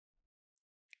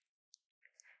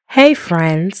Hey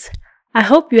friends, I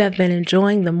hope you have been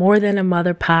enjoying the More Than a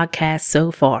Mother podcast so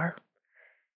far.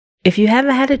 If you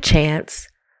haven't had a chance,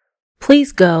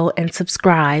 please go and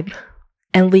subscribe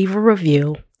and leave a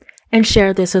review and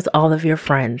share this with all of your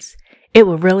friends. It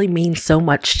would really mean so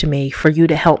much to me for you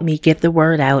to help me get the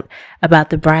word out about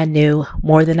the brand new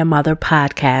More Than a Mother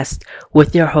podcast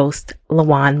with your host,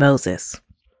 LaJuan Moses.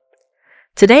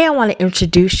 Today I want to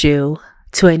introduce you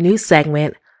to a new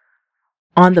segment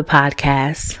on the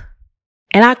podcast,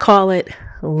 and I call it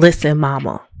Listen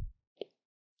Mama.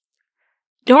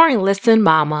 During Listen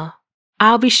Mama,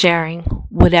 I'll be sharing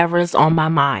whatever is on my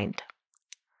mind.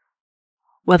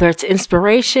 Whether it's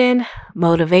inspiration,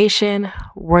 motivation,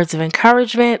 words of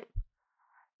encouragement,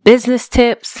 business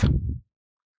tips,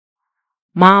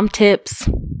 mom tips,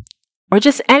 or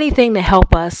just anything to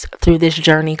help us through this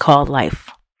journey called life.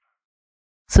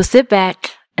 So sit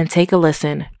back and take a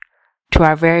listen to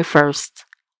our very first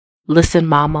Listen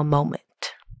Mama moment.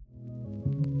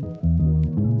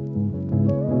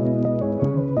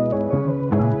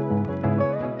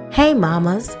 Hey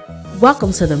mamas,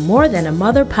 welcome to the More Than a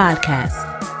Mother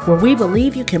podcast, where we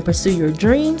believe you can pursue your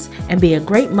dreams and be a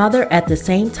great mother at the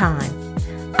same time.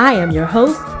 I am your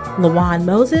host, LaJuan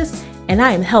Moses, and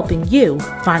I am helping you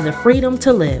find the freedom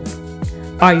to live.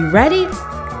 Are you ready?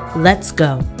 Let's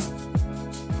go.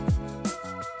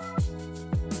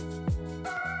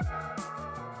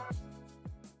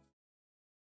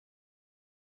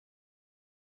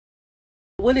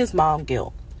 What is mom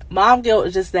guilt? Mom guilt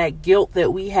is just that guilt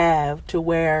that we have to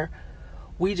where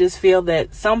we just feel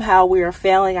that somehow we are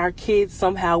failing our kids,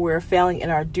 somehow we are failing in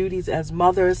our duties as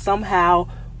mothers, somehow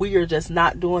we are just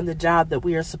not doing the job that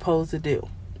we are supposed to do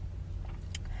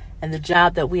and the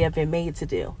job that we have been made to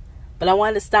do. But I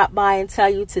wanted to stop by and tell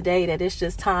you today that it's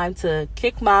just time to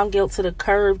kick mom guilt to the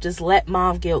curb, just let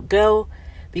mom guilt go,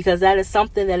 because that is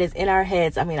something that is in our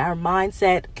heads. I mean, our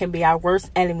mindset can be our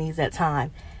worst enemies at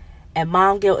times. And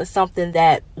mom guilt is something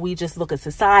that we just look at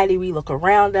society, we look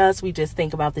around us, we just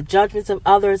think about the judgments of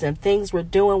others and things we're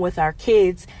doing with our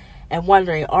kids and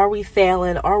wondering, are we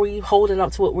failing? Are we holding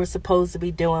up to what we're supposed to be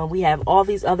doing? We have all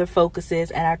these other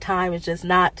focuses and our time is just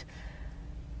not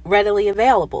readily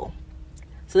available.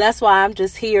 So that's why I'm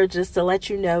just here just to let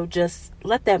you know, just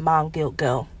let that mom guilt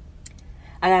go.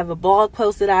 I have a blog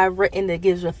post that I've written that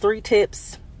gives you 3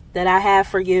 tips that I have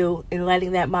for you in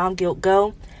letting that mom guilt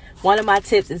go. One of my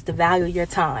tips is to value your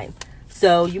time.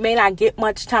 So you may not get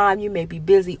much time. You may be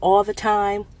busy all the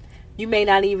time. You may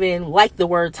not even like the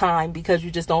word time because you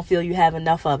just don't feel you have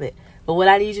enough of it. But what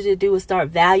I need you to do is start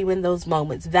valuing those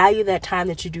moments. Value that time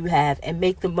that you do have and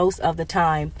make the most of the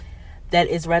time that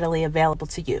is readily available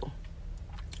to you.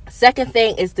 Second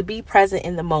thing is to be present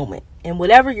in the moment. And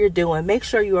whatever you're doing, make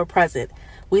sure you are present.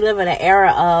 We live in an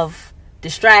era of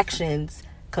distractions,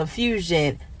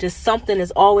 confusion, just something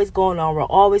is always going on. We're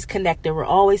always connected. We're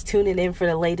always tuning in for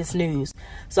the latest news.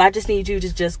 So I just need you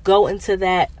to just go into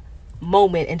that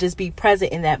moment and just be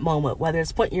present in that moment, whether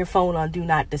it's putting your phone on do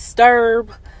not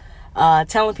disturb,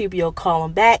 telling people you'll call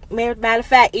them back. Matter of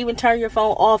fact, even turn your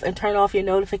phone off and turn off your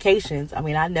notifications. I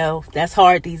mean, I know that's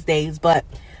hard these days, but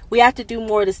we have to do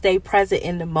more to stay present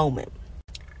in the moment.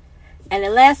 And the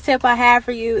last tip I have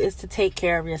for you is to take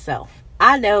care of yourself.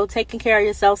 I know taking care of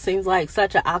yourself seems like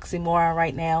such an oxymoron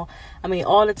right now. I mean,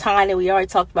 all the time that we already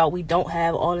talked about we don't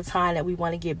have, all the time that we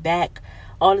want to get back,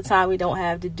 all the time we don't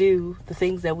have to do the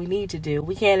things that we need to do.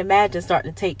 We can't imagine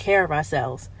starting to take care of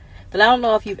ourselves. But I don't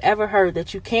know if you've ever heard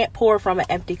that you can't pour from an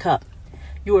empty cup.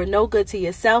 You are no good to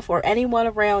yourself or anyone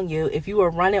around you if you are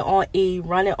running on E,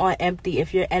 running on empty,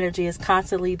 if your energy is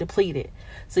constantly depleted.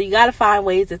 So you got to find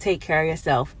ways to take care of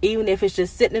yourself, even if it's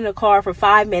just sitting in the car for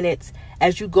 5 minutes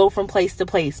as you go from place to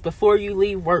place. Before you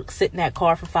leave work, sit in that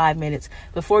car for 5 minutes.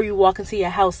 Before you walk into your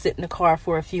house, sit in the car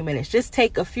for a few minutes. Just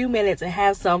take a few minutes and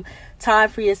have some time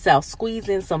for yourself. Squeeze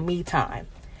in some me time.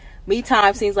 Me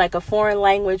time seems like a foreign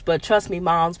language, but trust me,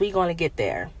 moms, we're going to get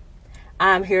there.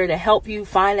 I'm here to help you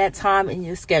find that time in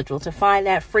your schedule, to find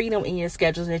that freedom in your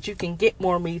schedule so that you can get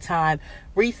more me time,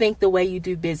 rethink the way you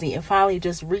do busy, and finally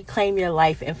just reclaim your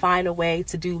life and find a way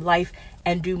to do life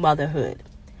and do motherhood.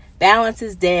 Balance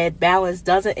is dead. Balance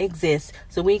doesn't exist.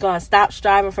 So we're going to stop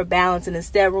striving for balance, and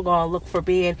instead we're going to look for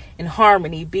being in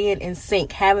harmony, being in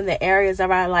sync, having the areas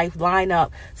of our life line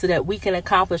up so that we can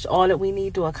accomplish all that we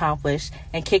need to accomplish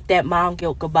and kick that mom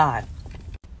guilt goodbye.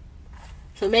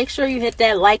 So make sure you hit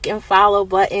that like and follow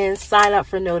button, sign up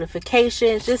for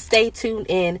notifications, just stay tuned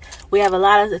in. We have a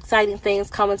lot of exciting things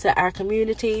coming to our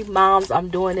community. Moms, I'm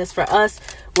doing this for us.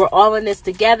 We're all in this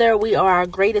together. We are our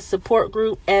greatest support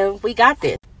group and we got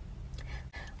this.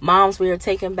 Moms, we are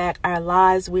taking back our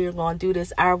lives. We are going to do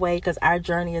this our way because our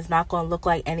journey is not going to look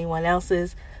like anyone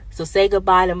else's. So say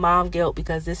goodbye to mom guilt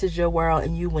because this is your world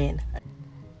and you win.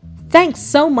 Thanks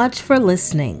so much for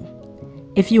listening.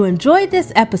 If you enjoyed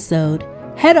this episode,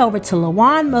 head over to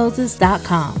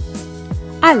LawanMoses.com.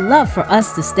 I love for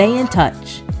us to stay in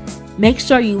touch. Make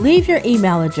sure you leave your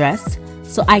email address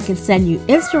so I can send you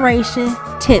inspiration,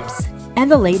 tips, and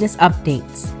the latest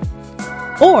updates.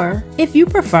 Or, if you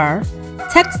prefer,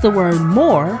 text the word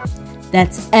MORE,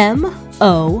 that's MORE,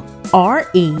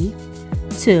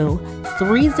 to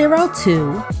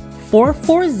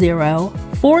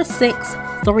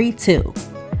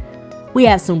 302-440-4632. We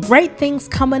have some great things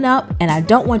coming up, and I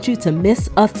don't want you to miss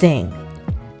a thing.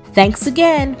 Thanks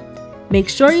again. Make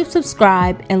sure you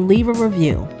subscribe and leave a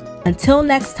review. Until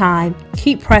next time,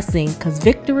 keep pressing because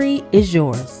victory is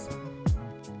yours.